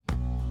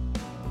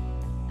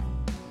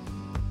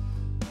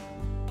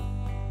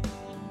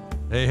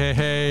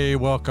Hey,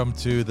 welcome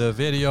to the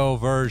video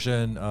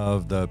version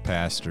of the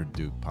Pastor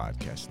Duke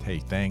podcast. Hey,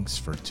 thanks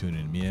for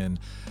tuning me in.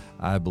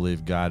 I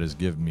believe God has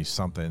given me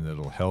something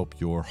that'll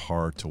help your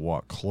heart to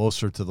walk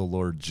closer to the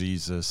Lord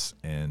Jesus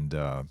and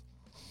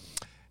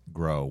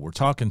grow. We're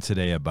talking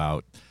today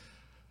about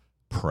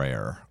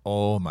prayer.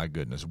 Oh my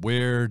goodness,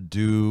 where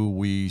do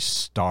we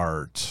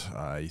start?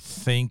 I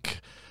think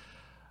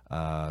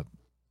a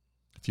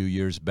few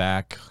years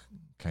back,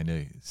 kind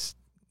of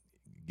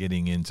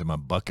getting into my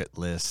bucket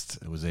list,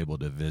 I was able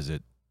to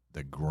visit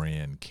the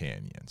Grand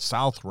Canyon.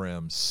 South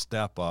Rim,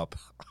 step up,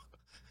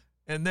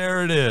 and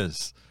there it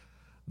is,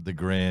 the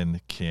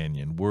Grand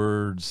Canyon.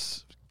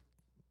 Words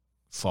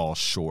fall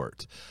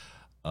short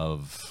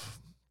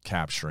of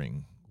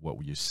capturing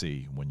what you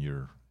see when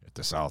you're at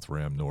the South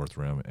Rim, North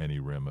Rim, any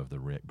rim of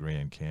the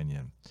Grand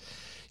Canyon.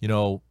 You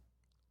know,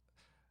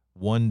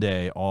 one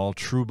day all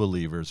true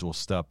believers will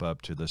step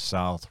up to the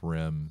South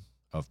Rim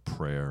of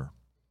prayer.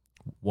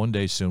 One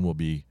day soon we'll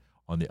be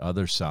on the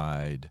other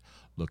side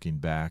looking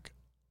back,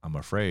 I'm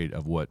afraid,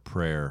 of what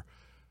prayer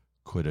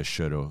could have,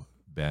 should have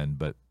been,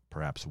 but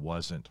perhaps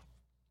wasn't.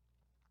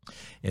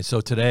 And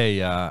so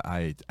today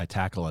I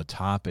tackle a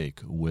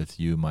topic with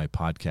you, my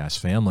podcast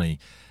family,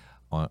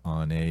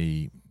 on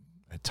a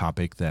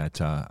topic that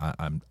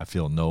I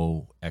feel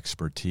no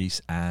expertise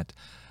at,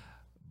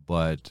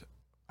 but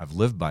I've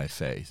lived by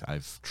faith.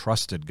 I've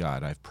trusted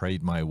God. I've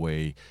prayed my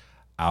way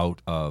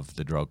out of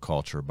the drug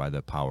culture by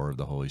the power of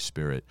the Holy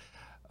Spirit,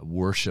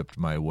 worshiped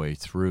my way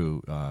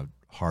through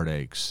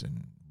heartaches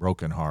and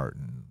broken heart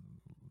and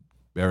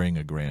bearing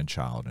a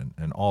grandchild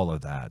and all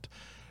of that.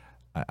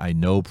 I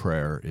know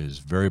prayer is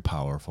very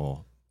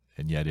powerful,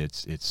 and yet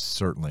it's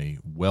certainly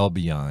well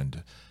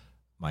beyond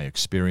my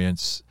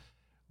experience,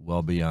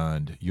 well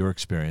beyond your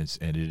experience,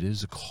 and it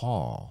is a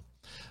call.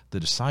 The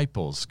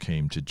disciples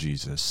came to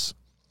Jesus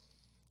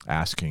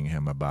asking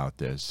him about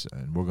this,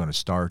 and we're going to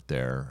start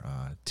there.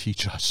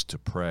 Teach us to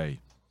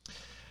pray.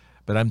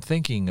 But I'm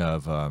thinking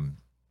of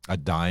a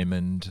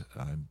diamond.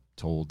 I'm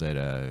told that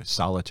a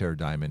solitaire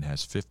diamond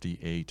has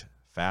 58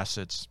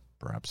 facets.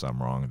 Perhaps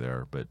I'm wrong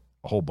there, but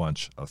a whole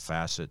bunch of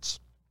facets.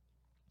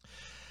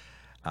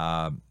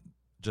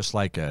 Just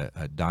like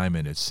a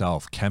diamond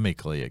itself,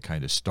 chemically, it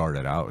kind of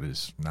started out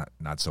as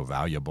not so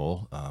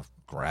valuable.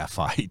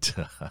 Graphite,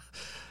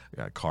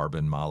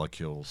 carbon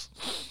molecules,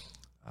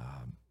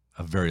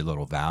 of very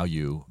little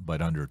value,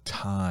 but under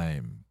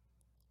time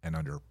and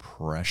under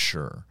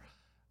pressure,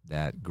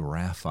 that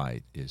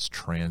graphite is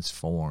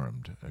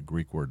transformed. A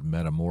Greek word,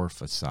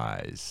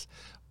 metamorphosis.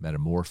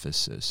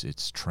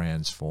 It's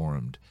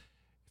transformed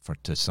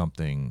to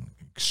something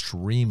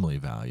extremely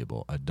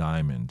valuable, a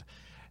diamond.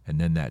 And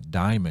then that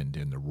diamond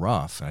in the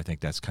rough, and I think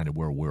that's kind of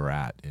where we're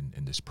at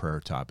in this prayer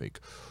topic.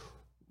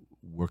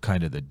 We're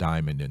kind of the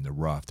diamond in the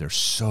rough. There's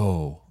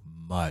so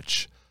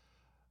much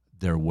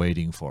they're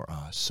waiting for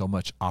us, so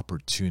much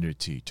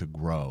opportunity to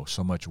grow,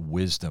 so much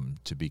wisdom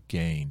to be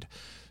gained,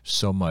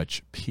 so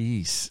much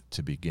peace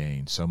to be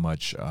gained, so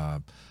much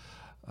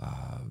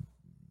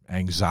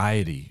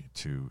anxiety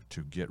to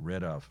get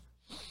rid of.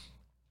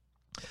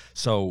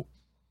 So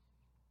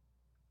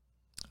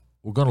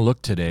we're going to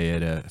look today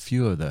at a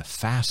few of the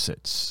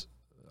facets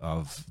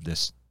of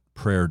this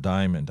prayer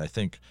diamond. I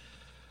think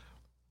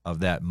of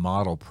that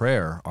model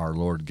prayer our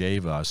Lord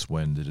gave us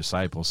when the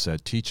disciples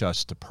said, "Teach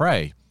us to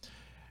pray."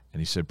 And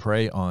he said,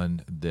 "Pray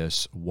on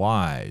this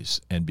wise."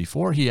 And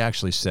before he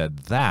actually said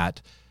that,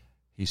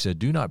 he said,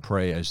 "Do not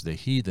pray as the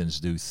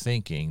heathens do,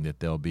 thinking that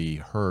they'll be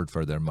heard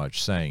for their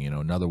much saying."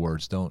 In other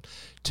words, don't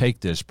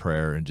take this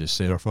prayer and just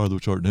say, "Our Father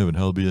which art in heaven,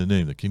 hallowed be thy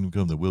name, the kingdom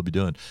come, thy will be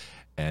done."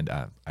 And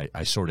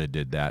I sort of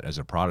did that as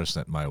a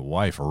Protestant. My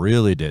wife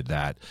really did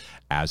that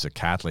as a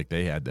Catholic.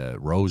 They had the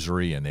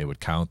rosary, and they would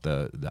count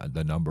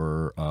the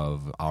number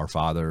of Our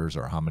Fathers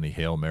or how many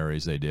Hail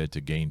Marys they did to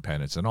gain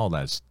penance, and all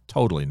that's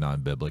totally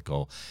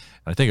non-biblical.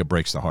 And I think it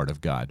breaks the heart of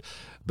God.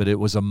 But it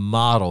was a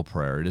model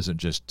prayer. It isn't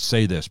just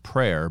say this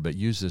prayer, but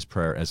use this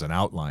prayer as an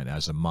outline,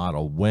 as a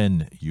model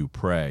when you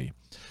pray.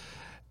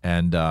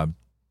 And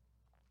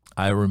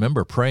I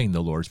remember praying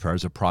the Lord's Prayer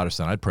as a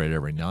Protestant. I'd pray it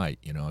every night,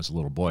 as a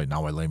little boy.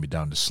 Now I lay me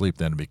down to sleep.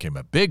 Then I became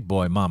a big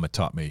boy. Mama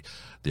taught me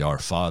the Our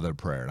Father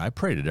prayer, and I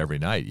prayed it every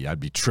night. I'd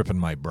be tripping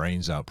my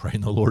brains out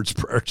praying the Lord's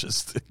Prayer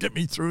just to get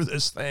me through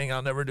this thing.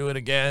 I'll never do it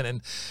again.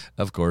 And,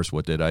 of course,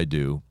 what did I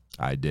do?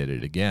 I did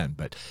it again.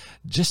 But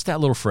just that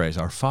little phrase,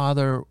 Our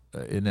Father,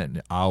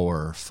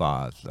 Our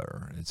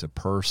Father, it's a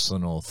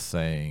personal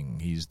thing.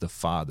 He's the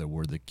Father.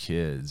 We're the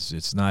kids.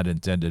 It's not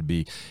intended to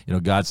be,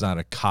 God's not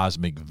a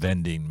cosmic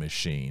vending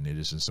machine. It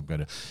isn't some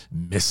kind of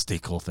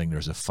mystical thing.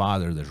 There's a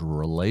Father. There's a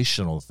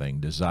relational thing,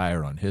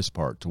 desire on his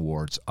part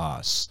towards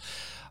us.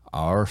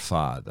 Our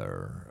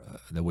Father,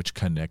 which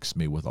connects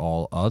me with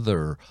all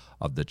other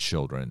of the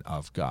children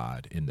of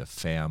God in the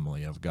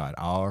family of God.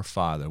 Our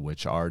Father,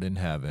 which art in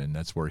heaven,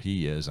 that's where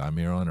he is. I'm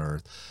here on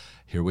earth.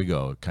 Here we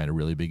go. It kind of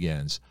really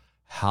begins.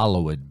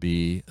 Hallowed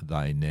be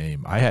thy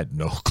name. I had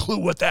no clue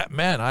what that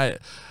meant.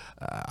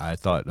 I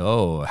thought,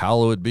 oh,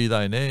 hallowed be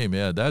thy name.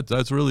 Yeah,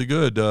 that's really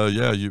good.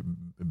 You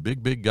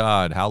big, big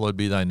God, hallowed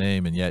be thy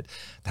name. And yet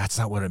that's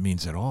not what it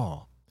means at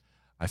all.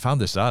 I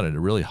found this out and it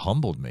really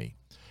humbled me.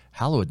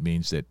 Hallowed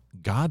means that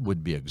God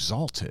would be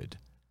exalted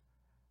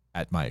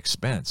at my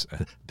expense.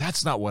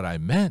 That's not what I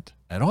meant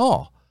at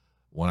all.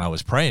 When I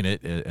was praying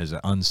it as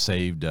an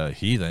unsaved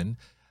heathen,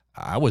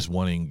 I was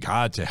wanting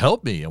God to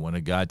help me. I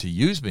wanted God to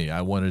use me.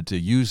 I wanted to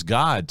use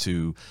God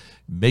to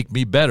make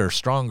me better,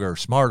 stronger,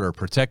 smarter,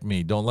 protect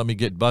me. Don't let me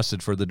get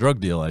busted for the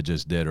drug deal I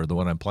just did or the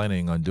one I'm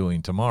planning on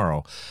doing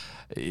tomorrow.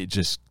 It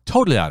just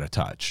totally out of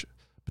touch.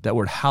 But that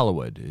word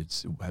hallowed,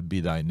 it's be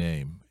thy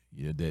name.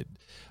 That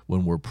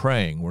when we're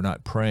praying, we're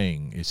not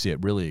praying. You see,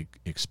 it really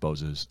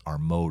exposes our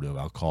motive.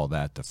 I'll call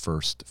that the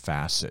first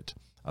facet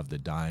of the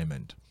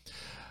diamond.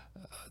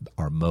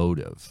 Our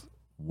motive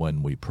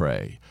when we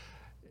pray.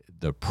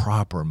 The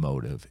proper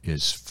motive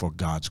is for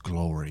God's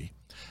glory,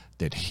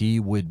 that he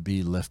would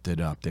be lifted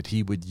up, that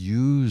he would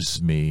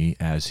use me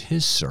as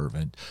his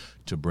servant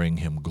to bring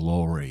him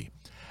glory.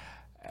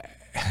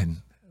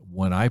 And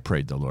when I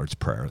prayed the Lord's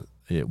Prayer,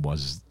 it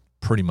was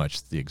pretty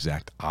much the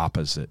exact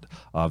opposite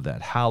of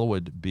that.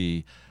 Hallowed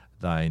be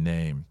thy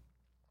name.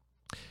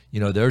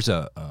 There's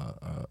a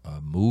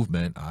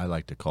movement, I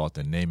like to call it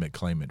the name it,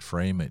 claim it,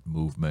 frame it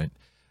movement,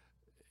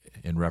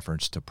 in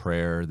reference to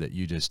prayer, that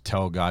you just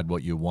tell God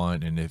what you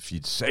want, and if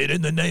you say it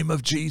in the name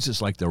of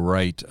Jesus, like the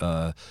right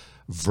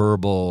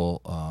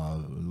verbal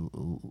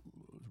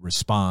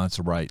response,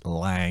 right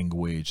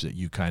language, that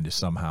you kind of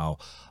somehow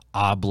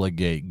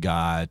obligate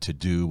God to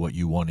do what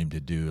you want him to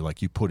do,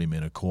 like you put him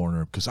in a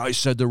corner because I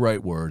said the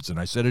right words and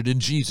I said it in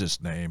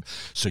Jesus' name,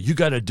 so you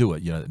got to do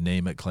it.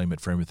 Name it, claim it,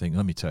 frame it thing.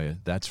 Let me tell you,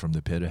 that's from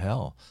the pit of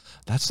hell.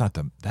 That's not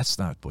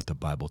what the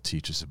Bible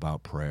teaches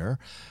about prayer.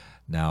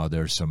 Now,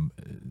 there's some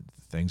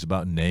things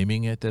about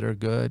naming it that are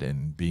good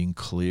and being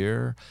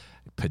clear,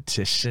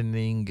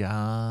 petitioning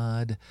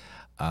God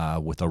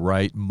with the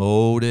right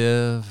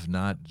motive,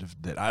 not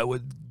that I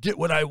would get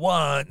what I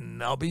want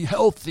and I'll be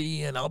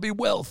healthy and I'll be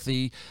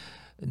wealthy.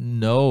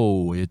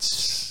 No,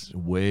 it's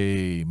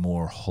way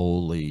more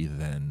holy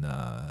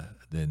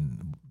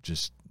than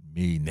just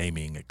me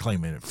naming it,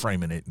 claiming it,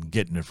 framing it, and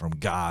getting it from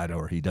God,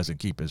 or he doesn't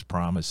keep his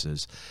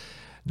promises.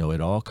 No,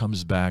 it all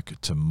comes back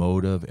to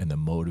motive, and the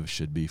motive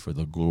should be for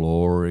the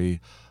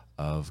glory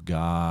of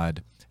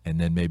God, and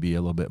then maybe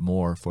a little bit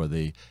more for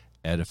the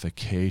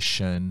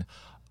edification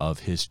of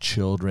his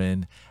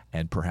children,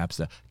 and perhaps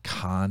the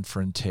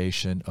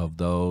confrontation of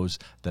those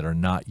that are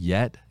not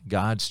yet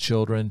God's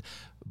children,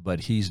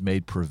 but he's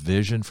made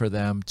provision for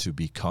them to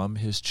become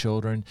his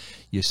children.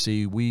 You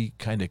see, we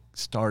kind of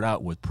start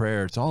out with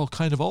prayer. It's all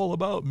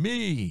about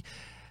me.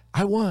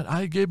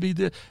 I give me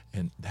this.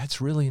 And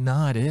that's really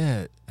not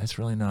it. That's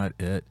really not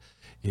it.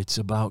 It's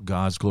about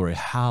God's glory.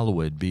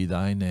 Hallowed be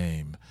thy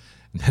name.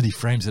 And then he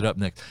frames it up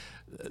next.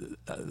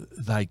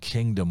 Thy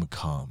kingdom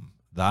come,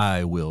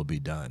 thy will be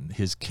done.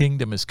 His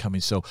kingdom is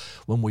coming. So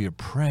when we are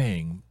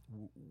praying,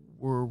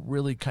 we're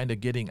really kind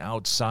of getting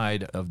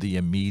outside of the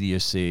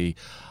immediacy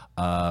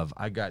of,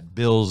 I got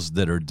bills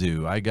that are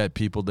due. I got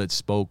people that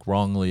spoke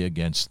wrongly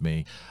against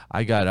me.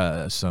 I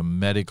got some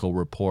medical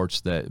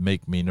reports that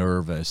make me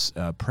nervous.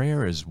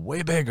 Prayer is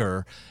way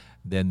bigger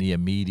than the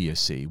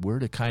immediacy. We're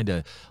to kind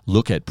of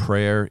look at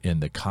prayer in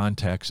the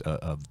context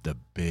of the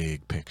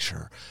big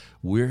picture.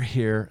 We're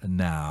here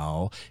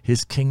now.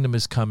 His kingdom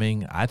is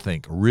coming, I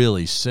think,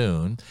 really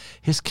soon.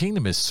 His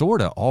kingdom is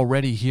sort of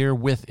already here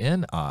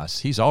within us.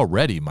 He's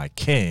already my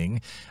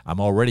king. I'm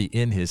already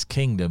in his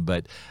kingdom,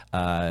 but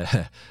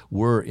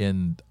we're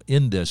in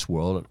this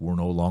world. We're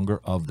no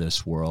longer of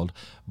this world.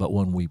 But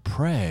when we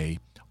pray,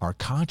 our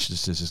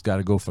consciousness has got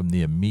to go from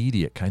the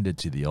immediate kind of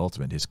to the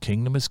ultimate. His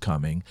kingdom is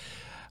coming.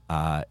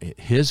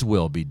 His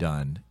will be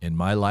done in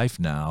my life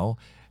now.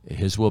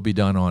 His will be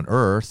done on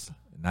earth,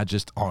 not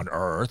just on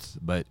earth,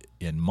 but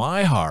in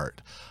my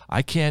heart.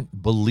 I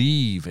can't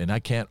believe and I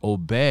can't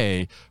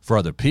obey for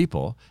other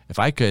people. If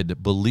I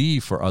could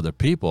believe for other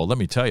people, let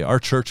me tell you, our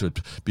church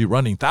would be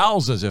running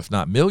thousands, if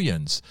not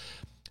millions.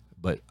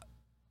 But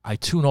I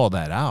tune all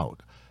that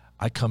out.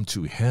 I come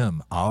to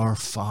him, our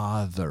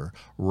Father,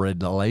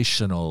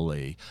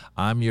 relationally.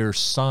 I'm your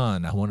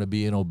son. I want to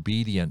be an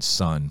obedient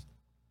son.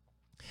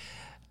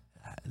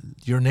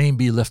 Your name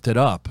be lifted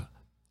up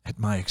at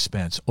my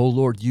expense. Oh,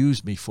 Lord,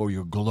 use me for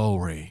your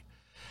glory.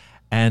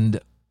 And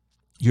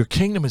your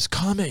kingdom is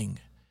coming.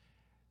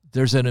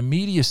 There's an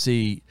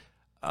immediacy.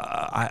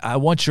 I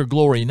want your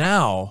glory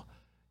now.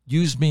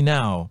 Use me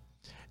now.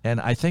 And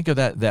I think of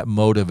that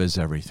motive as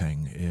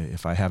everything,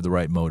 if I have the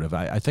right motive.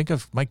 I think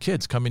of my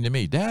kids coming to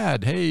me,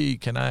 Dad, hey,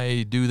 can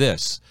I do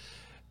this?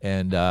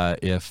 And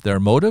if their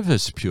motive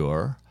is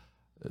pure,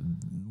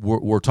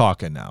 we're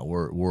talking now.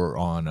 We're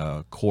on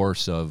a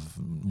course of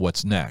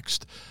what's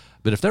next.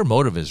 But if their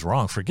motive is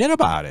wrong, forget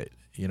about it.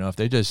 If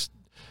they just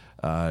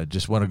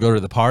want to go to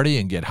the party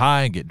and get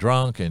high and get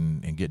drunk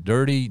and get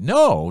dirty,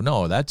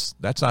 no, that's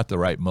not the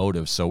right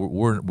motive.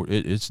 So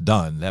it's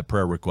done. That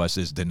prayer request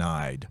is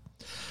denied.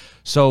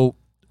 So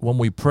when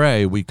we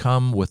pray, we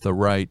come with the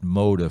right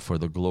motive for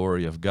the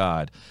glory of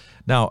God.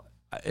 Now,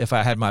 if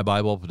I had my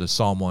Bible open to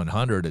Psalm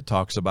 100, it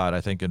talks about,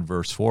 I think in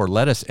verse 4,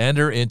 let us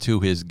enter into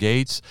his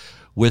gates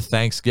with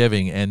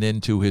thanksgiving and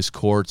into his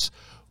courts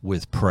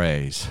with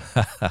praise.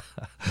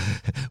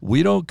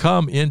 We don't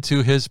come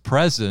into his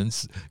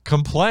presence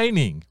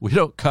complaining. We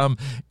don't come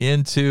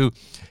into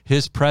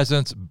his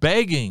presence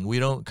begging. We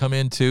don't come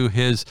into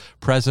his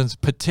presence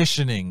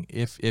petitioning.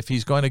 If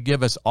he's going to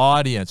give us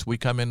audience, we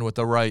come in with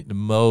the right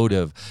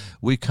motive.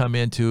 We come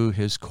into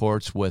his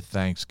courts with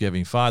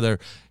thanksgiving. Father,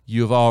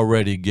 you've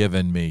already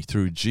given me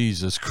through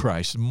Jesus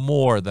Christ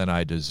more than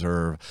I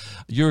deserve.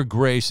 Your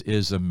grace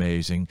is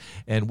amazing,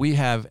 and we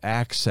have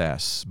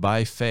access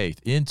by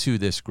faith into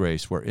this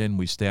grace wherein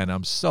we stand.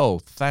 I'm so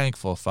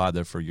thankful,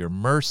 Father, for your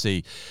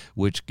mercy,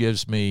 which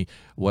gives me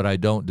what I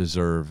don't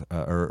deserve,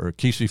 or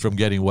keeps me from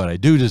getting what I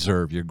do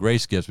deserve. Your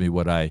grace gives me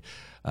what I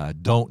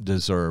don't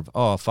deserve.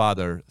 Oh,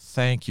 Father,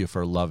 thank you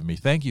for loving me.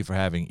 Thank you for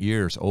having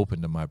ears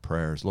open to my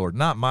prayers. Lord,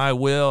 not my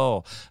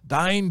will,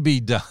 thine be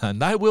done.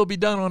 Thy will be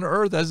done on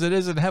earth as it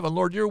is in heaven.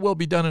 Lord, your will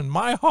be done in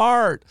my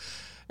heart.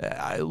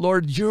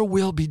 Lord, your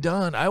will be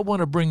done. I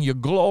want to bring you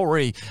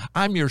glory.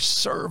 I'm your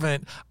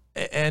servant.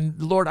 And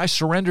Lord, I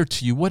surrender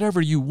to you. Whatever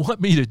you want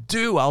me to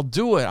do, I'll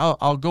do it.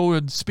 I'll go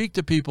and speak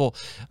to people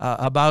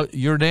about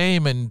your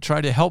name and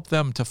try to help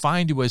them to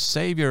find you as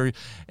Savior.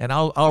 And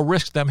I'll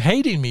risk them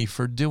hating me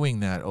for doing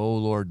that. Oh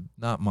Lord,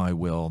 not my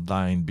will,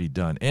 thine be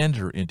done.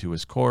 Enter into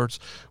his courts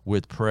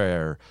with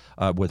prayer,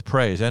 with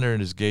praise. Enter in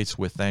his gates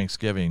with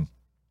thanksgiving.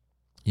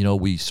 You know,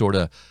 we sort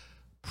of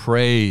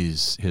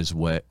praise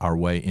our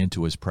way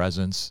into his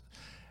presence.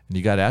 And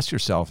you got to ask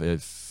yourself,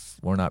 if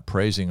we're not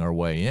praising our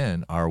way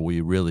in, are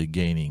we really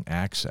gaining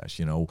access?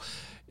 You know,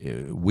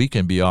 we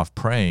can be off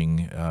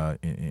praying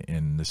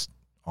in this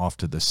off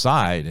to the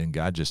side, and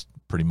God just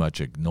pretty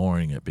much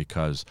ignoring it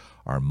because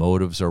our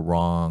motives are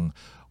wrong.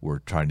 We're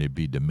trying to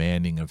be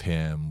demanding of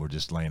him. We're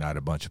just laying out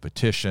a bunch of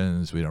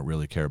petitions. We don't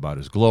really care about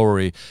his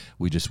glory.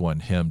 We just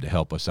want him to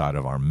help us out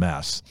of our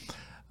mess.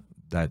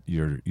 That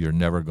you're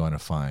never going to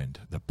find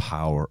the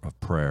power of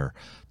prayer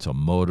till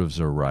motives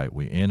are right.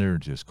 We enter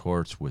his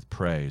courts with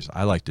praise.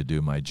 I like to do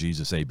my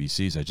Jesus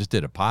ABCs. I just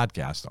did a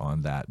podcast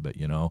on that, but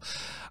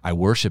I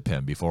worship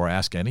him before I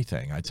ask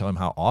anything. I tell him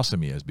how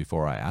awesome he is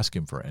before I ask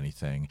him for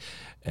anything.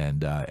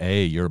 And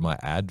A, you're my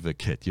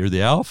advocate. You're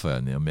the Alpha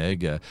and the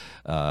Omega.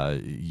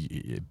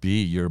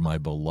 B, you're my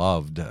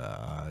beloved.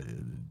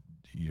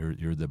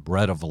 You're the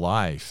bread of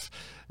life.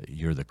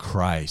 You're the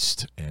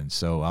Christ. And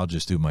so I'll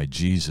just do my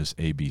Jesus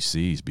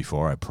ABCs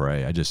before I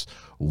pray. I just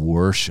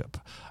worship.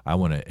 I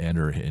want to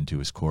enter into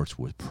his courts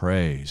with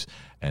praise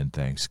and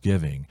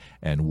thanksgiving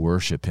and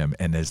worship him.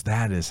 And as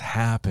that is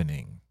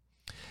happening,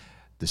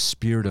 the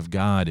Spirit of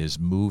God is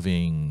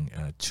moving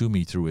to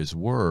me through his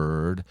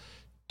word,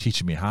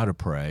 teaching me how to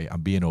pray.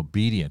 I'm being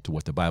obedient to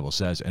what the Bible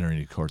says, entering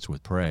the courts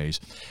with praise.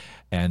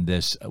 And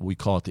this, we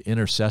call it the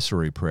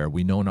intercessory prayer.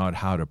 We know not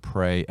how to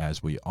pray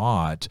as we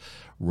ought.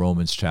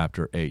 Romans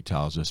chapter 8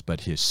 tells us,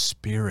 but his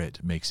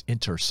Spirit makes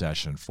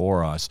intercession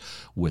for us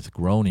with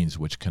groanings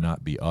which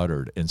cannot be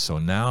uttered. And so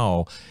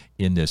now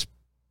in this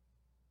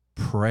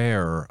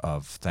prayer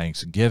of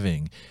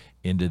thanksgiving,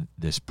 into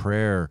this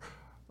prayer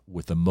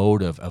with the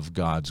motive of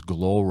God's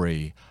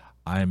glory,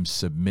 I'm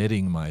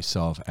submitting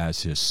myself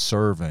as his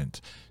servant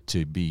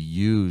to be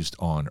used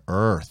on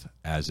earth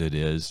as it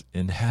is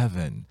in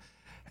heaven.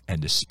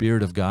 And the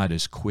Spirit of God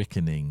is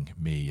quickening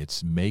me.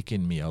 It's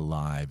making me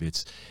alive.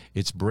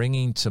 It's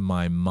bringing to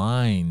my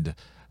mind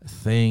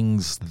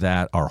things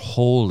that are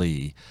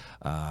holy.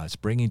 It's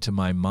bringing to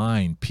my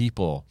mind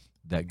people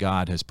that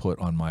God has put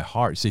on my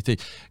heart. See,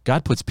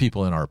 God puts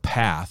people in our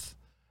path,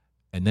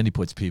 and then he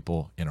puts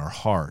people in our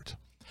heart.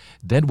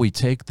 Then we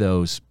take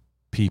those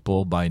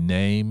people by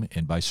name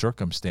and by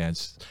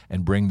circumstance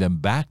and bring them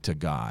back to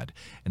God.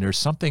 And there's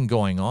something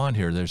going on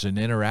here. There's an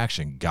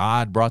interaction.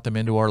 God brought them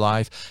into our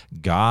life.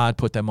 God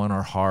put them on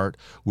our heart.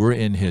 We're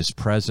in his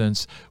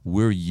presence.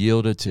 We're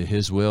yielded to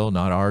his will,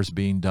 not ours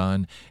being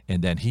done.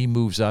 And then he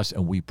moves us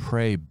and we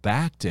pray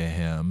back to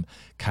him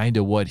kind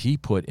of what he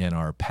put in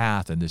our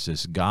path. And this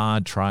is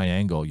God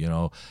triangle,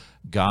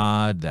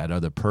 God, that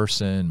other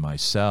person,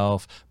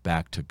 myself,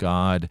 back to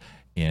God.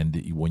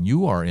 And when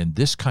you are in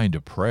this kind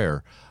of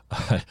prayer,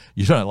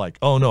 you're not like,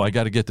 oh no, I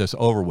got to get this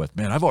over with.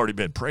 Man, I've already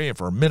been praying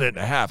for a minute and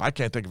a half. I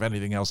can't think of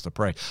anything else to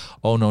pray.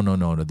 Oh,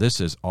 no.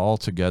 This is all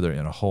together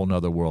in a whole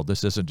nother world.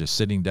 This isn't just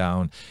sitting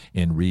down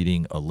and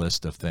reading a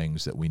list of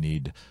things that we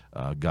need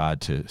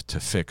God to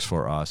fix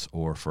for us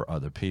or for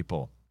other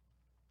people.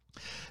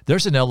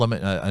 There's an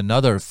element,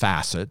 another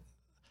facet,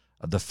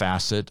 the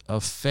facet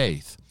of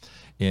faith.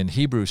 In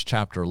Hebrews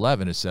chapter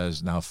 11, it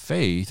says, now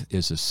faith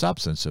is the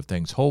substance of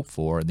things hoped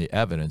for and the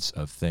evidence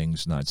of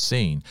things not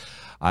seen.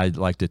 I'd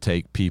like to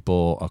take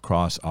people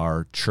across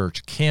our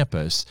church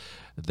campus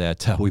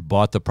that we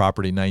bought the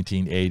property in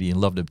 1980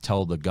 and love to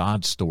tell the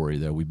God story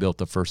there. We built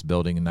the first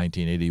building in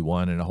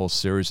 1981 and a whole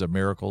series of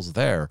miracles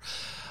there.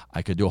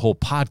 I could do a whole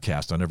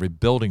podcast on every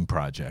building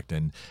project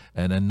and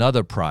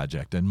another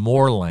project and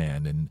more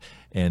land.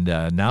 And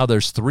now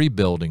there's 3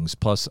 buildings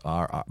plus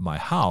my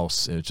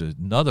house. It's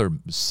another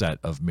set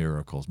of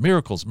miracles.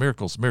 Miracles,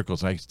 miracles,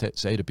 miracles. I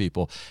say to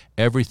people,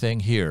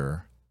 everything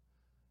here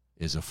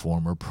is a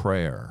form of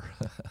prayer.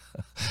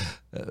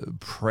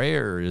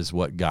 Prayer is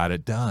what got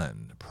it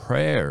done.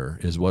 Prayer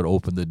is what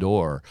opened the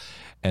door.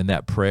 And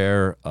that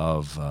prayer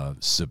of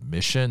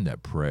submission,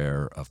 that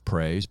prayer of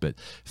praise. But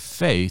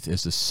faith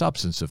is the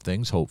substance of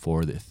things hoped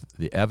for,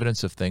 the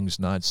evidence of things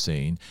not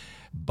seen.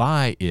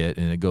 By it,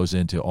 and it goes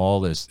into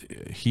all this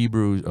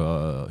Hebrew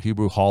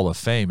Hall of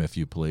Fame, if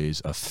you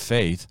please, of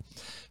faith.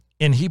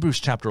 In Hebrews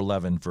chapter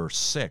 11, verse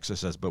 6, it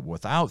says, "But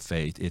without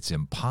faith, it's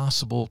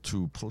impossible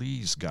to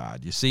please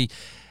God." You see,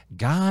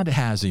 God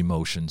has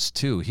emotions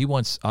too. He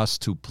wants us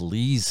to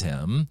please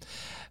him.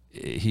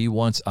 He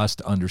wants us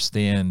to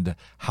understand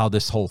how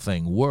this whole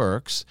thing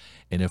works.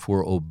 And if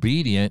we're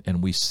obedient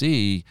and we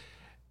see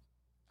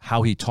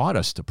how he taught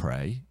us to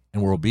pray,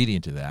 and we're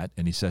obedient to that,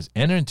 and he says,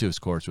 enter into his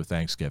courts with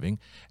thanksgiving,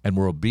 and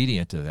we're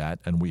obedient to that,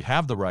 and we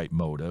have the right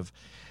motive,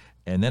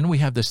 and then we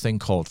have this thing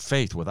called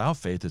faith. Without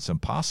faith, it's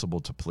impossible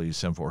to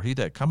please him, for he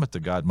that cometh to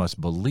God must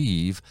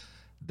believe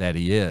that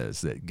he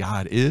is, that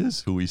God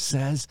is who he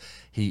says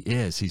he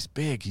is. He's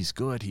big, he's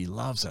good, he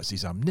loves us,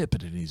 he's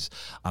omnipotent, he's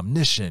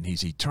omniscient,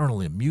 he's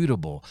eternal,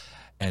 immutable.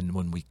 And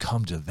when we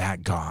come to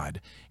that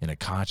God in a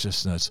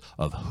consciousness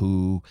of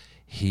who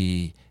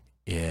he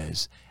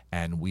is,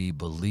 and we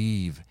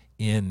believe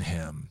in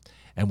him,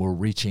 and we're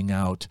reaching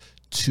out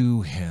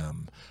to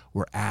him,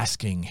 we're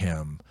asking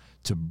him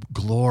to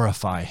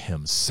glorify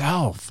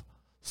himself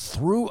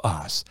through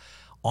us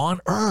on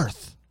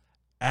earth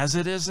as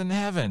it is in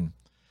heaven.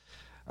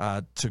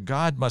 To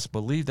God must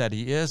believe that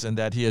he is, and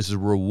that he is a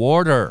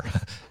rewarder.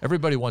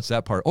 Everybody wants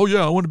that part. Oh,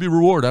 yeah, I want to be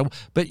rewarded.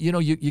 But,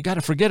 you got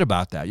to forget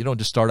about that. You don't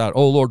just start out,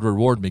 oh, Lord,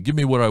 reward me. Give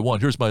me what I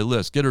want. Here's my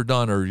list. Get her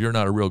done, or you're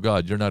not a real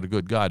God. You're not a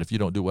good God if you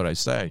don't do what I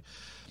say.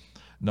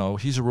 No,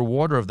 he's a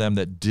rewarder of them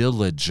that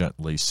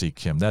diligently seek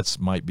him. That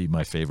might be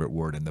my favorite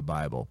word in the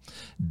Bible.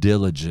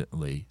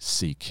 Diligently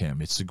seek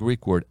him. It's the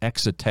Greek word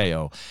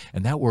exoteo,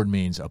 and that word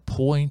means a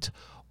point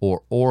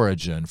or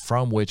origin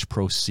from which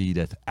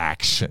proceedeth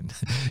action.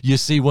 You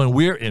see, when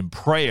we're in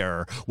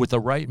prayer with the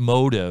right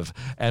motive,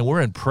 and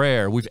we're in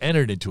prayer, we've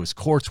entered into his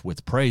courts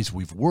with praise,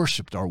 we've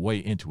worshiped our way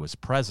into his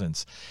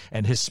presence,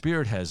 and his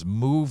Spirit has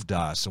moved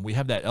us, and we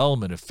have that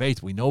element of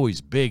faith. We know he's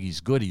big, he's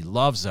good, he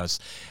loves us,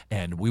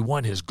 and we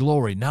want his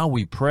glory. Now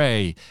we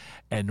pray,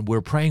 and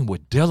we're praying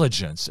with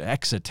diligence,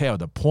 exoteo,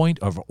 the point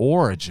of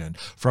origin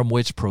from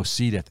which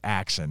proceedeth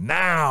action.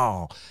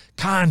 Now,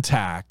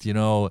 contact, and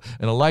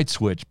a light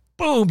switch.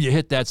 Boom, you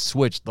hit that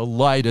switch, the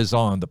light is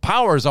on. The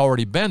power has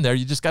already been there.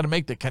 You just got to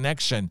make the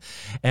connection.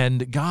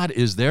 And God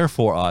is there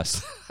for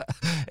us.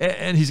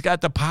 And he's got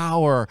the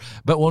power.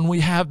 But when we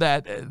have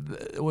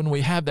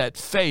that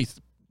faith,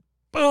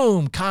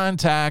 boom,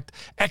 contact,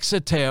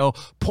 exoteo,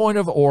 point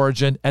of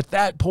origin. At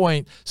that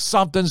point,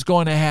 something's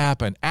going to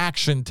happen.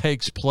 Action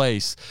takes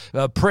place.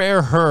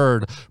 Prayer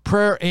heard,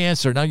 prayer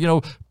answered.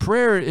 Now,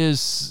 prayer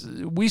is,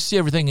 we see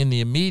everything in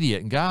the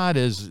immediate, and God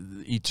is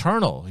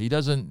eternal. He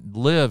doesn't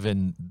live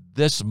in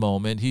this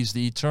moment. He's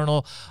the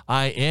eternal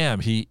I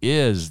am. He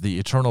is the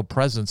eternal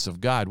presence of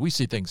God. We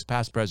see things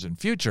past, present,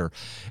 future.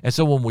 And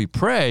so when we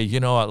pray,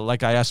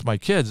 like I ask my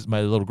kids,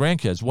 my little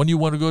grandkids, when you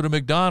want to go to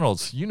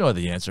McDonald's, you know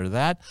the answer to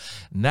that.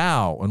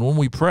 Now. And when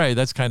we pray,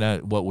 that's kind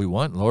of what we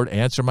want. Lord,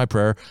 answer my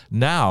prayer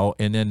now.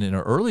 And then in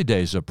the early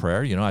days of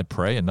prayer, I'd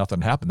pray and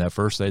nothing happened that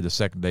first day, the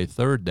second day,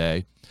 third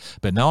day.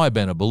 But now I've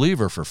been a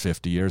believer for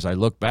 50 years. I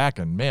look back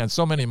and, man,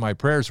 so many of my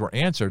prayers were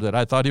answered that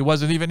I thought he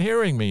wasn't even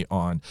hearing me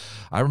on.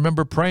 I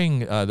remember praying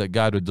that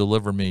God would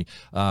deliver me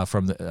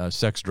from the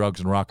sex,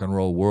 drugs, and rock and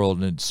roll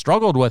world, and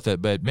struggled with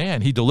it. But,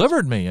 man, he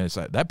delivered me. And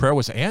that prayer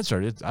was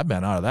answered. I've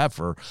been out of that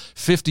for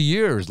 50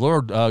 years.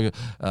 Lord, I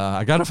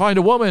got to find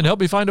a woman. Help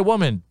me find a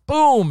woman.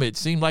 Boom. It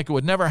seemed like it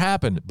would never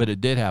happen, but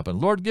it did happen.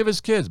 Lord, give us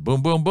kids.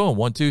 Boom, boom, boom.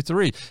 1, 2,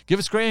 3. Give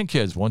us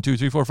grandkids. 1, 2,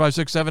 3, 4, 5,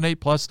 6, 7, 8,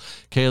 plus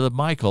Caleb,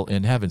 Michael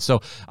in heaven.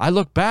 So I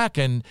look back,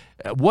 and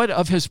what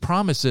of his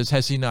promises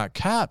has he not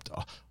kept?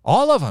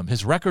 All of them.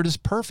 His record is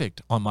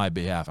perfect on my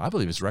behalf. I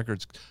believe his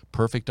record's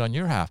perfect on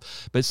your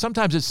half. But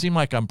sometimes it seemed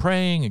like I'm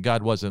praying and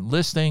God wasn't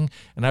listening,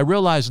 and I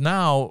realize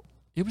now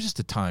it was just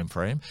a time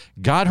frame.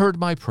 God heard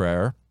my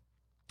prayer.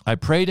 I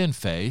prayed in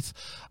faith.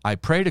 I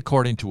prayed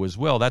according to his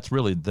will. That's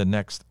really the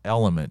next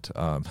element.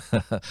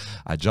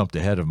 I jumped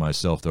ahead of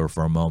myself there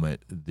for a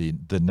moment.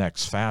 The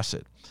next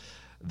facet.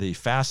 The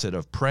facet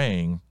of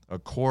praying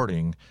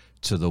according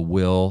to the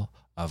will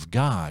of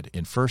God.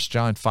 In 1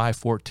 John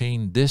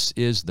 5:14, this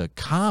is the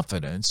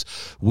confidence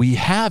we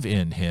have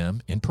in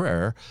him in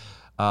prayer,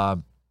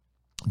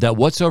 that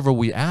whatsoever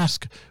we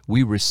ask,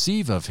 we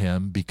receive of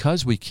him,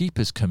 because we keep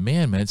his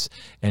commandments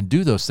and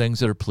do those things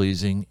that are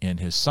pleasing in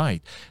his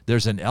sight.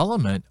 There's an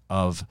element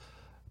of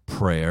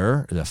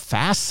prayer, the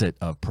facet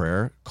of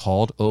prayer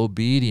called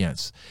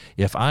obedience.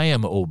 If I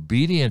am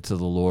obedient to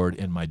the Lord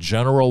in my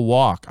general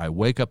walk, I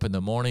wake up in the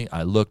morning,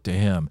 I look to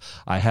Him.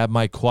 I have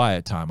my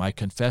quiet time. I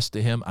confess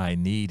to Him I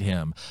need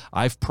Him.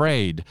 I've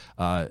prayed,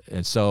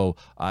 and so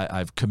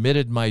I've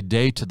committed my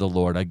day to the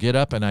Lord. I get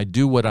up and I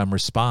do what I'm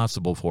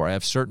responsible for. I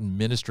have certain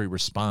ministry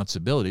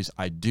responsibilities.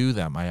 I do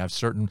them. I have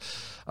certain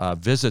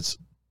visits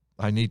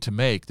I need to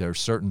make. There are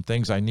certain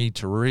things I need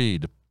to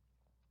read.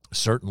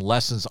 Certain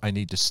lessons I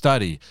need to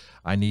study,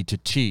 I need to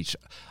teach,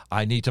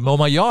 I need to mow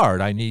my yard,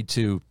 I need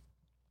to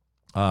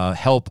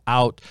help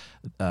out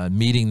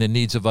meeting the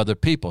needs of other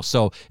people.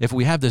 So if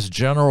we have this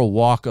general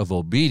walk of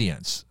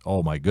obedience,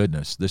 oh my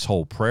goodness, this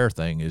whole prayer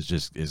thing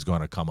is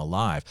going to come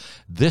alive.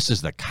 This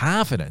is the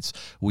confidence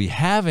we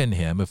have in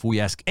Him. If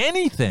we ask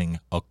anything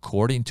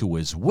according to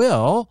His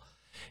will,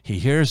 He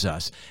hears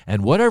us.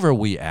 And whatever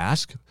we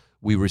ask,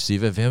 we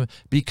receive of Him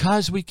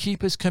because we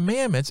keep His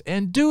commandments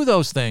and do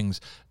those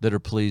things that are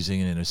pleasing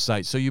in His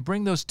sight. So you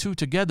bring those two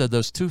together,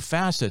 those two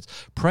facets,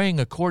 praying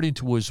according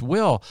to His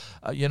will.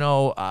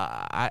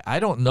 I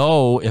don't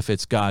know if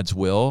it's God's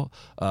will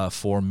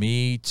for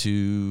me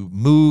to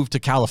move to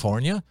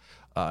California.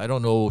 I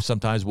don't know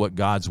sometimes what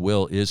God's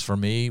will is for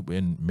me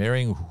in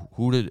marrying.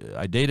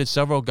 I dated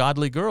several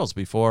godly girls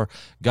before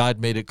God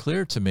made it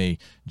clear to me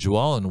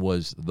Joellen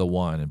was the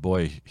one. And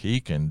boy, He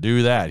can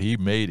do that. He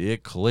made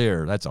it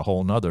clear. That's a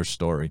whole nother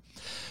story.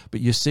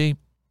 But you see,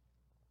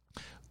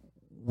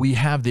 we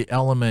have the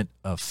element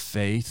of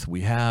faith.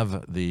 We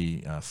have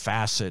the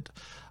facet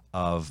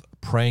of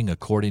praying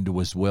according to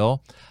His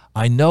will.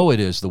 I know it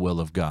is the will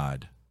of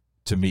God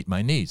to meet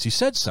my needs. He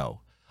said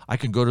so. I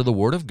can go to the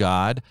Word of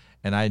God,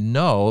 and I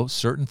know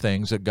certain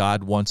things that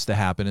God wants to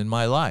happen in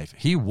my life.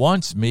 He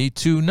wants me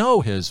to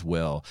know His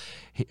will.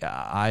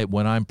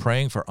 When I'm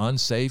praying for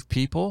unsaved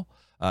people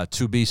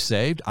to be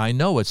saved, I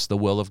know it's the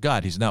will of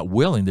God. He's not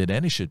willing that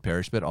any should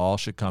perish, but all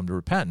should come to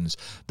repentance.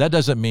 That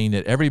doesn't mean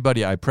that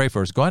everybody I pray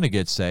for is going to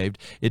get saved.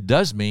 It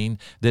does mean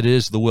that it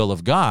is the will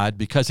of God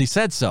because He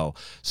said so.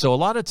 So a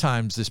lot of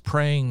times this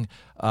praying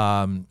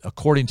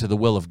according to the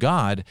will of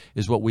God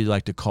is what we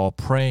like to call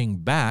praying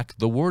back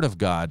the Word of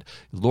God.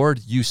 Lord,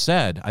 You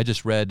said, I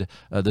just read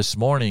this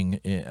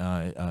morning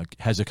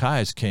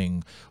Hezekiah's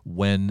king,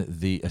 when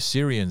the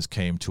Assyrians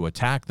came to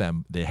attack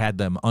them, they had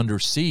them under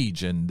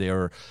siege and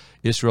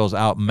Israel's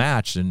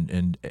outmatched,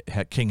 and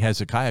King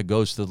Hezekiah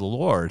goes to the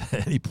Lord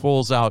and he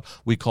pulls out,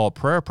 we call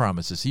prayer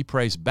promises. He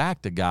prays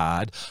back to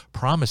God,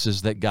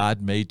 promises that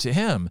God made to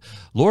him.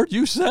 Lord,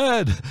 You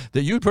said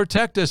that You'd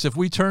protect us if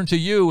we turn to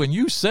You, and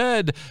You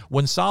said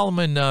when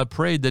Solomon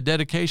prayed the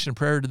dedication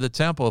prayer to the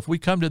temple, if we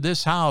come to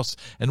this house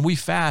and we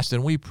fast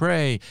and we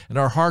pray and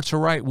our hearts are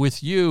right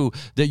with You,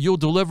 that You'll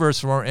deliver us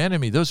from our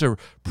enemy. Those are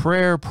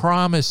prayer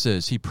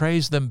promises. He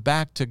prays them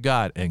back to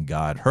God, and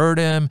God heard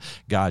him.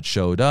 God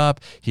showed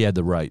up. He had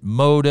the right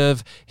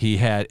motive. He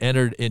had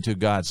entered into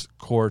God's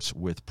courts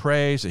with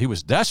praise. He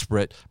was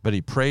desperate, but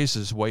he praised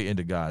his way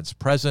into God's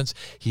presence.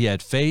 He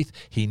had faith.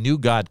 He knew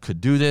God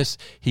could do this.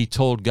 He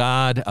told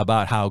God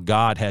about how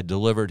God had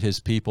delivered His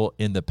people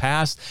in the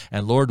past.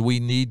 And Lord, we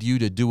need You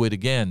to do it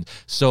again.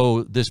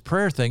 So this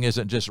prayer thing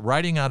isn't just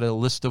writing out a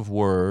list of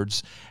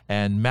words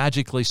and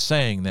magically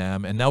saying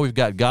them, and now we've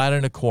got God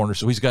in a corner,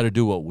 so He's got to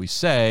do what we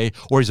say,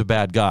 or He's a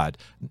bad God.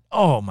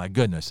 Oh, my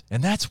goodness.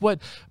 And that's what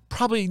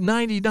probably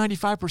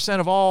 95%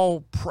 of all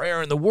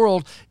prayer in the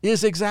world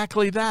is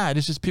exactly that.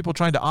 It's just people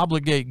trying to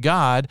obligate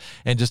God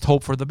and just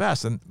hope for the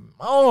best. And,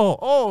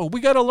 we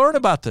got to learn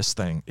about this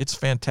thing. It's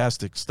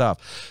fantastic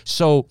stuff.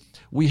 So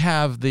we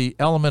have the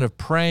element of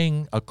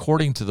praying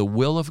according to the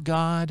will of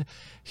God.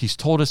 He's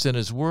told us in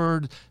His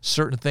Word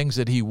certain things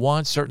that He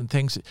wants, certain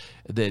things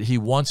that He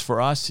wants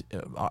for us.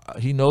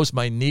 He knows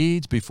my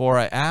needs before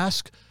I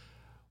ask,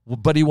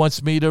 but He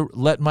wants me to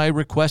let my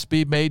request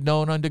be made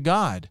known unto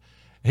God.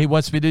 He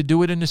wants me to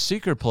do it in a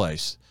secret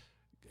place.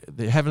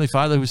 The Heavenly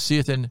Father who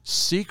seeth in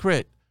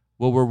secret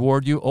will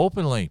reward you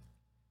openly.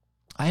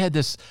 I had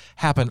this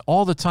happen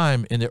all the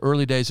time in the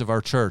early days of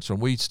our church when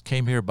we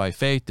came here by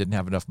faith, didn't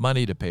have enough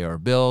money to pay our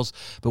bills,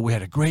 but we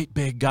had a great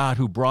big God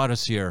who brought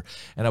us here.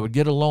 And I would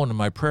get alone in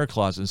my prayer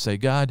closet and say,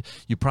 God,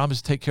 You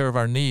promised to take care of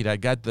our need. I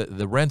got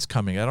the rent's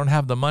coming. I don't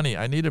have the money.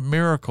 I need a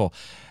miracle.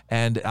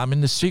 And I'm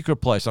in the secret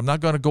place. I'm not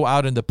going to go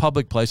out in the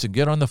public place and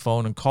get on the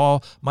phone and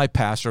call my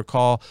pastor,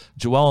 call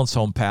Joellen's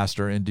home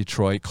pastor in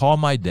Detroit, call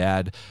my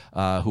dad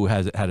who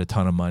had a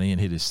ton of money, and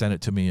he'd have sent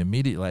it to me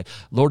immediately.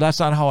 Lord, that's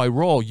not how I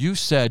roll. You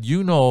said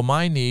You know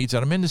my needs,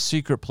 and I'm in the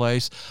secret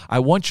place. I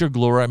want Your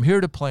glory. I'm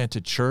here to plant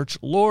a church.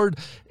 Lord,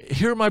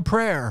 hear my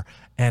prayer.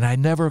 And I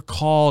never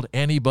called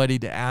anybody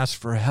to ask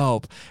for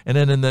help. And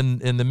then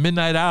in the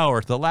midnight hour,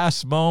 at the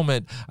last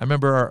moment, I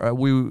remember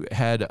we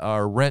had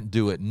our rent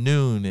due at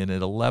noon, and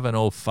at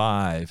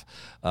 11:05,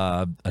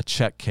 a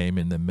check came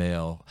in the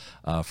mail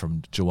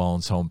from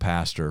Joellen's home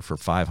pastor for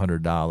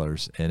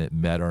 $500, and it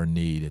met our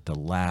need at the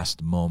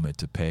last moment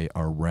to pay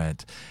our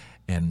rent.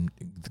 And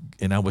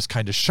I was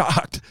kind of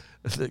shocked.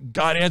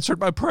 God answered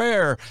my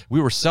prayer.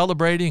 We were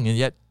celebrating and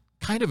yet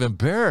kind of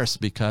embarrassed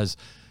because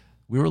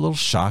we were a little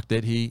shocked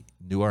that he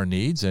knew our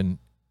needs and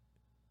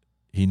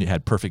he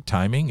had perfect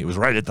timing. It was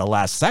right at the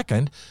last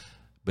second,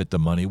 but the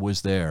money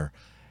was there.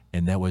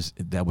 And that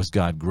was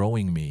God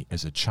growing me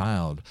as a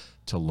child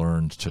to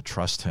learn to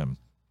trust him.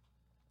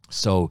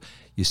 So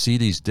you see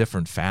these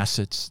different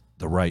facets,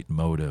 the right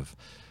motive,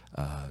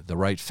 the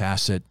right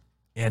facet,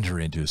 enter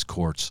into his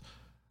courts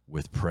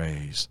with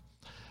praise.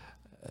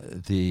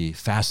 The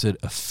facet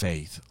of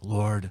faith,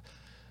 Lord,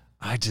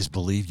 I just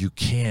believe you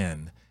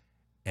can.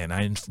 And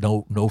I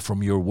know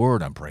from your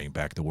word, I'm praying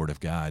back the word of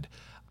God.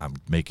 I'm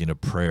making a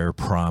prayer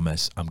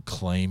promise. I'm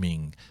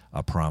claiming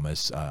a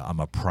promise. I'm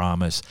a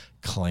promise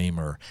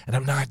claimer. And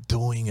I'm not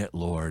doing it,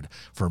 Lord,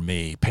 for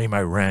me. Pay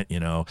my rent,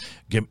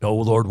 oh,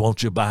 Lord,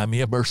 won't you buy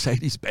me a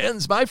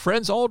Mercedes-Benz? My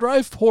friends all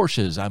drive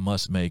Porsches. I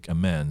must make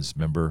amends.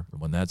 Remember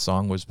when that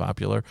song was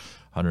popular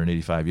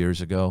 185 years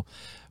ago?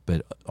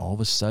 But all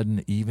of a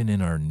sudden, even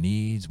in our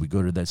needs, we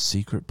go to that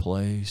secret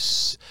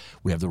place.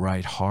 We have the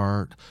right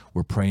heart.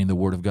 We're praying the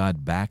word of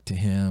God back to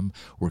him.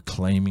 We're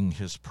claiming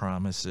his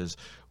promises.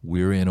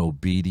 We're in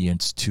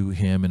obedience to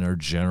him in our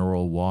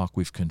general walk.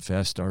 We've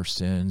confessed our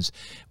sins.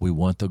 We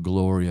want the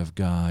glory of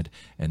God.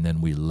 And then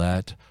we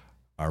let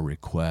our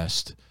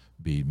request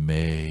be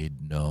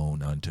made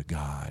known unto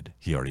God.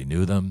 He already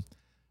knew them,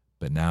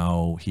 but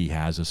now he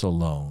has us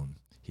alone.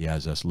 He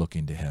has us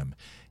looking to him.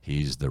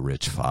 He's the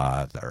rich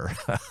Father.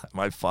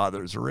 My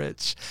Father's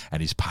rich,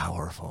 and he's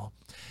powerful.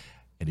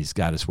 And he's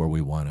got us where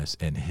we want us.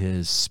 And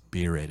his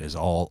Spirit is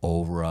all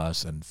over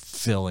us and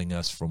filling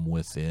us from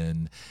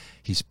within.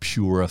 He's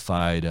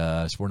purified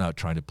us. We're not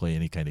trying to play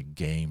any kind of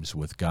games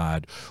with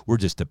God. We're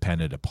just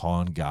dependent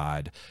upon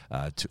God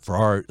for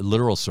our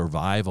literal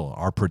survival,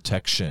 our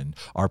protection,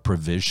 our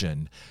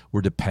provision.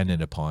 We're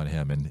dependent upon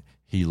him, and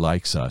he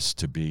likes us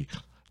to be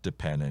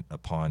dependent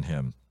upon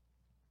him.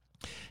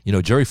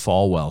 Jerry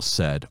Falwell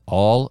said,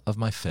 all of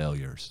my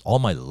failures, all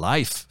my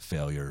life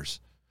failures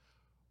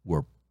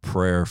were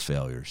prayer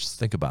failures.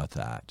 Think about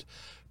that.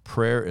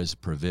 Prayer is a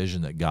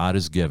provision that God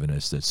has given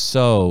us that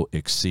so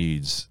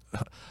exceeds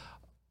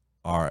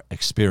our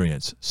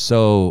experience,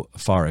 so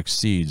far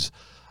exceeds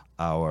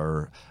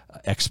our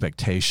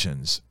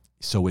expectations.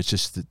 So it's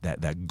just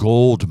that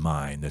gold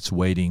mine that's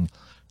waiting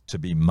to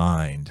be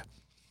mined.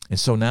 And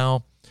so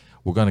now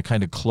we're going to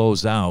kind of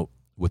close out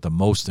with the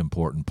most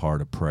important part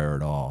of prayer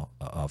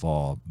of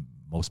all,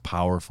 most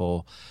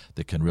powerful,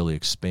 that can really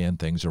expand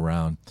things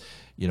around.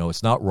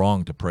 It's not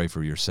wrong to pray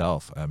for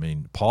yourself. I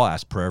mean, Paul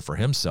asked prayer for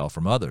himself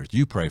from others.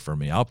 You pray for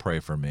me, I'll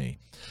pray for me.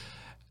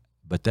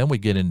 But then we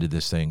get into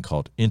this thing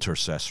called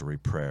intercessory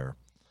prayer.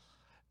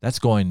 That's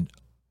going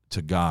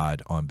to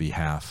God on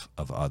behalf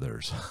of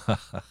others.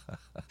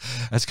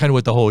 That's kind of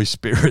what the Holy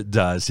Spirit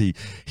does.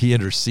 He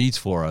intercedes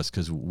for us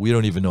because we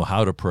don't even know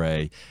how to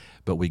pray.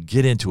 But we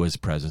get into his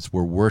presence,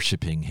 we're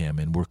worshiping him,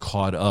 and we're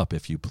caught up,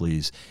 if you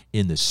please,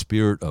 in the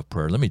spirit of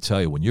prayer. Let me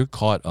tell you, when you're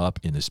caught up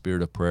in the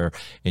spirit of prayer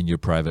in your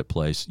private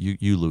place,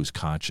 you lose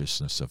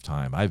consciousness of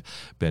time. I've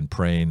been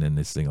praying in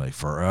this thing like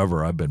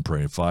forever. I've been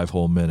praying 5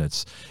 whole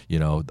minutes.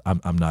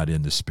 I'm not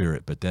in the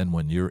spirit. But then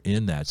when you're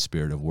in that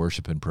spirit of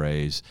worship and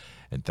praise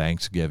and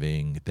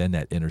thanksgiving, then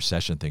that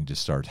intercession thing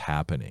just starts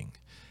happening.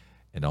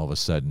 And all of a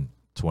sudden,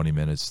 20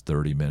 minutes,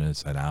 30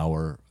 minutes, an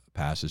hour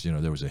passes.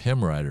 There was a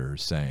hymn writer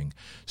saying,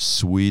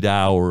 "Sweet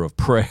hour of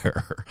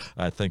prayer."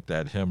 I think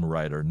that hymn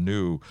writer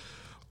knew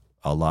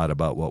a lot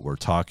about what we're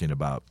talking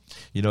about.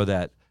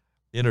 That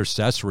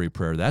intercessory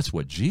prayer, that's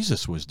what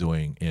Jesus was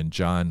doing in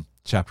John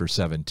chapter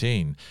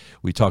 17.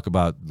 We talk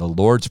about the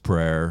Lord's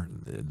Prayer,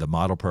 the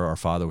model prayer, our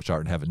Father which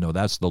art in heaven. No,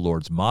 that's the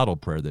Lord's model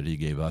prayer that he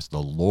gave us.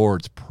 The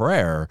Lord's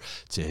Prayer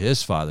to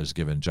his Father is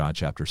given in John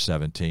chapter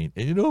 17.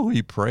 And you know who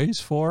he prays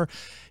for?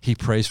 He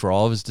prays for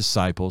all of his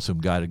disciples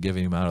whom God had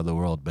given him out of the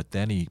world. But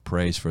then he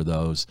prays for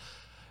those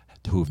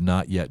who have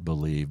not yet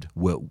believed,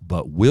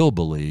 but will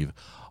believe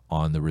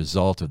on the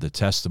result of the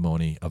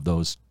testimony of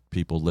those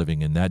people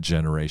living in that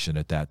generation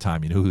at that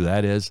time. You know who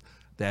that is?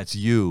 That's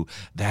you.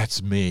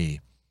 That's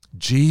me.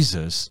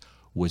 Jesus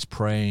was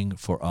praying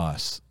for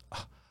us.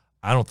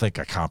 I don't think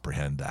I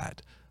comprehend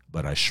that,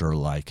 but I sure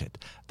like it.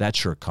 That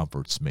sure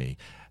comforts me.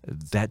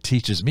 That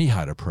teaches me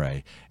how to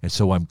pray. And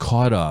so I'm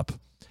caught up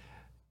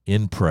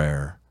in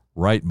prayer,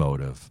 right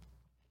motive,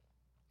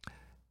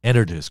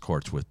 entered his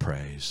courts with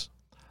praise.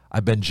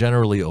 I've been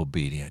generally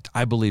obedient.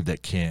 I believe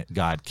that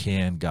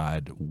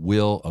God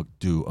will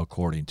do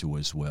according to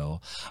his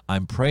will.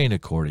 I'm praying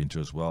according to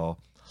his will.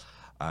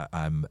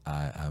 I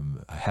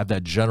have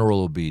that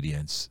general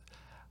obedience.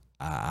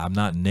 I'm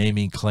not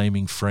naming,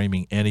 claiming,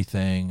 framing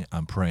anything.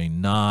 I'm praying,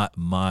 not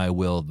my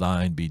will,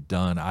 thine be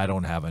done. I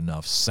don't have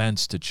enough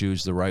sense to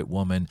choose the right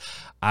woman.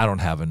 I don't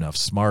have enough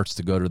smarts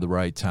to go to the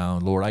right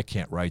town. Lord, I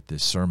can't write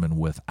this sermon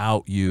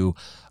without you.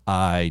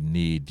 I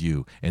need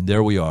you. And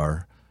there we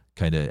are,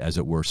 kind of, as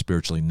it were,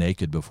 spiritually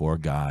naked before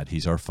God.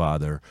 He's our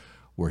Father.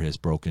 We're his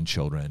broken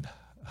children.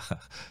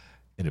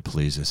 And it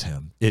pleases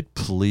him. It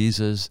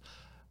pleases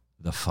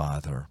the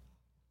Father.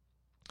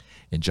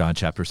 In John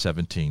chapter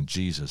 17,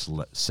 Jesus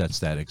sets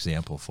that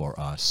example for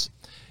us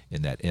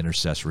in that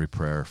intercessory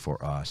prayer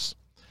for us.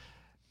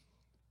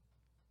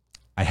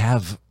 I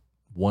have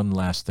one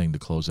last thing to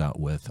close out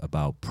with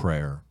about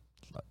prayer.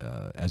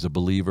 As a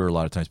believer, a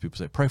lot of times people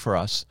say, pray for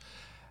us.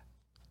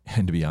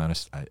 And to be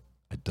honest, I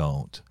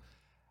don't.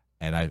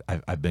 And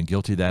I've been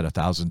guilty of that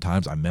 1,000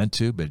 times. I meant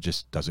to, but it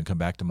just doesn't come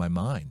back to my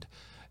mind.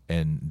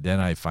 And then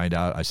I find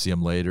out, I see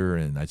them later,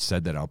 and I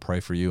said that I'll pray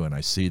for you, and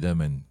I see them,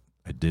 and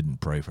I didn't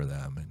pray for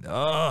them.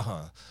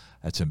 And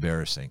that's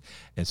embarrassing.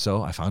 And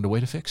so I found a way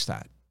to fix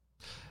that.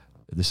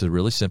 This is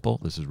really simple.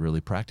 This is really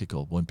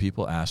practical. When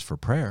people ask for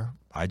prayer,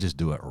 I just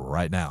do it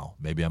right now.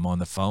 Maybe I'm on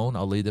the phone.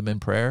 I'll lead them in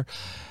prayer.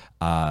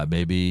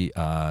 Maybe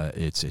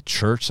it's at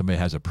church. Somebody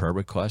has a prayer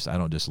request. I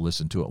don't just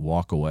listen to it,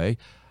 walk away.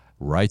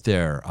 Right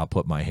there, I'll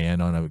put my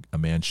hand on a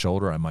man's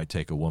shoulder. I might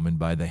take a woman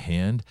by the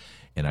hand,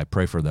 and I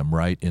pray for them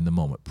right in the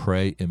moment.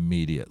 Pray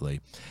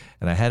immediately.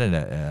 And I had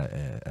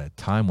a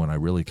time when I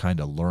really kind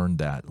of learned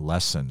that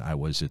lesson. I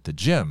was at the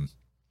gym.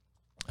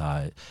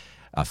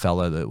 A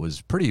fella that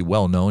was pretty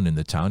well known in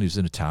the town. He was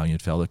an Italian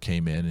fella,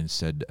 came in and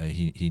said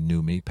he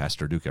knew me.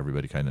 Pastor Duke,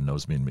 everybody kind of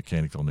knows me in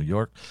Mechanicville, New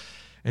York.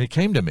 And he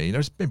came to me.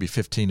 There's maybe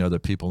 15 other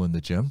people in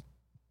the gym.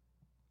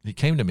 He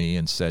came to me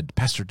and said,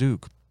 Pastor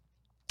Duke,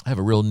 I have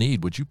a real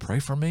need. Would you pray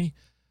for me?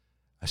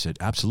 I said,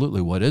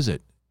 absolutely. What is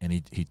it?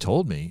 And he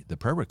told me the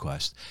prayer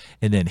request.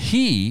 And then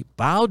he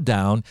bowed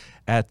down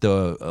at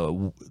the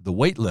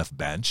weightlift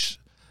bench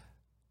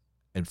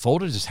and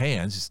folded his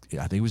hands. I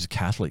think he was a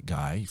Catholic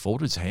guy. He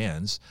folded his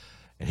hands,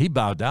 and he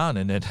bowed down.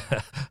 And then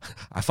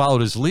I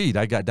followed his lead.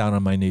 I got down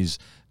on my knees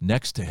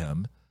next to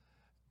him,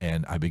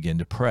 and I began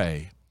to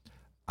pray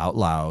out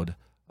loud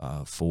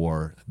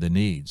for the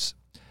needs.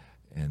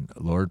 And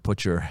Lord,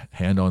 put your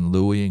hand on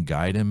Louis and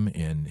guide him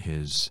in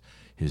his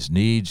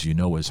needs. You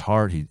know his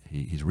heart.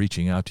 He's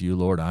reaching out to you,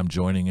 Lord. I'm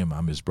joining him.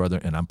 I'm his brother.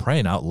 And I'm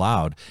praying out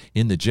loud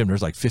in the gym.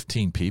 There's like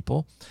 15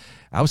 people.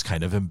 I was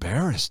kind of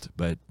embarrassed,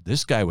 but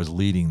this guy was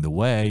leading the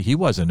way. He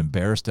wasn't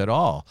embarrassed at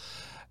all.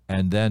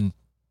 And then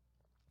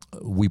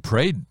we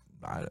prayed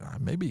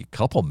maybe a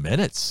couple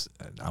minutes.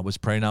 I was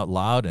praying out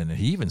loud, and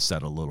he even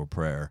said a little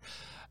prayer.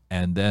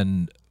 And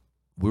then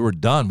we were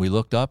done. We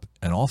looked up,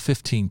 and all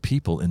 15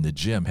 people in the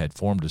gym had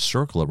formed a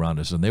circle around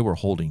us, and they were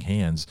holding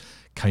hands,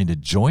 kind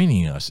of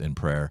joining us in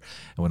prayer.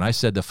 And when I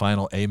said the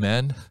final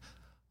amen,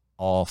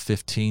 all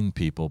 15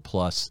 people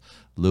plus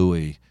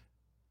Louis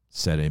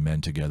said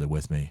amen together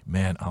with me.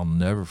 Man, I'll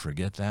never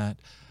forget that.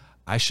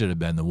 I should have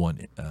been the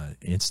one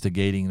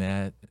instigating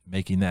that,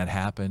 making that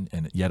happen,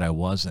 and yet I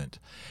wasn't.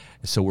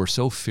 So we're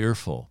so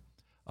fearful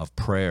of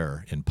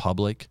prayer in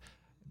public.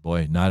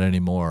 Boy, not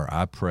anymore.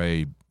 I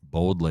pray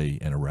boldly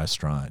in a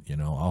restaurant.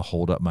 I'll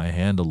hold up my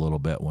hand a little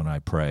bit when I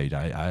prayed.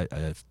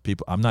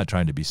 I'm not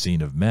trying to be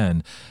seen of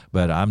men,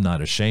 but I'm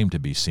not ashamed to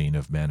be seen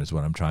of men is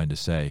what I'm trying to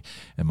say.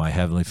 And my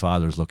Heavenly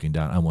Father is looking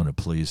down. I want to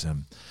please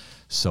him.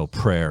 So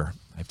prayer.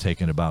 I've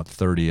taken about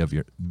 30 of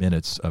your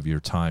minutes of your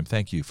time.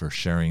 Thank you for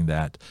sharing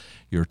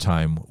your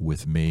time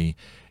with me.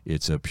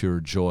 It's a pure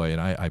joy, and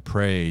I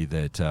pray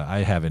that I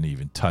haven't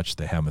even touched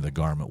the hem of the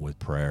garment with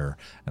prayer,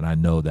 and I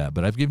know that.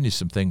 But I've given you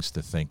some things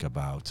to think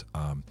about.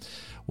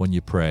 When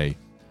you pray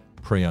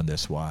on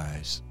this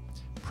wise.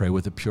 Pray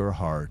with a pure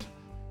heart.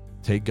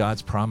 Take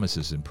God's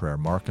promises in prayer.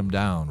 Mark them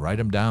down. Write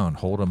them down.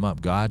 Hold them up.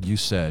 God, you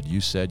said.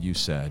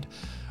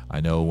 I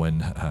know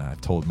when I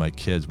told my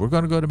kids, we're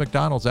going to go to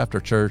McDonald's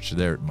after church.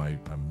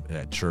 I'm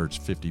at church,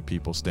 50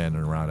 people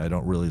standing around. I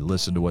don't really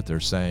listen to what they're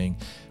saying,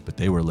 but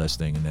they were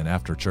listening. And then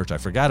after church, I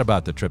forgot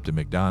about the trip to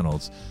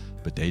McDonald's,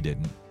 but they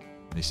didn't.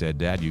 They said,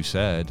 Dad, you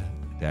said.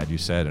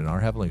 And our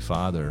Heavenly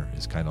Father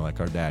is kind of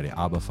like our daddy,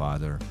 Abba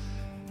Father.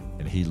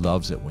 And he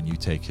loves it when you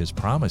take his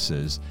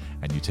promises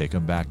and you take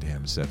them back to him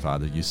and said,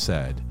 Father, you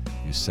said.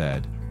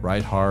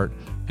 Right heart,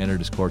 entered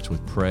his courts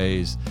with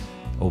praise,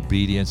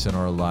 obedience in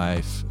our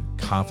life,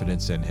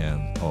 confidence in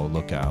him. Oh,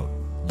 look out.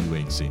 You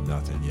ain't seen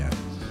nothing yet.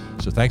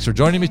 So thanks for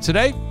joining me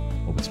today.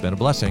 Hope it's been a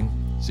blessing.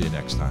 See you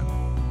next time.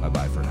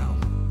 Bye-bye for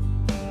now.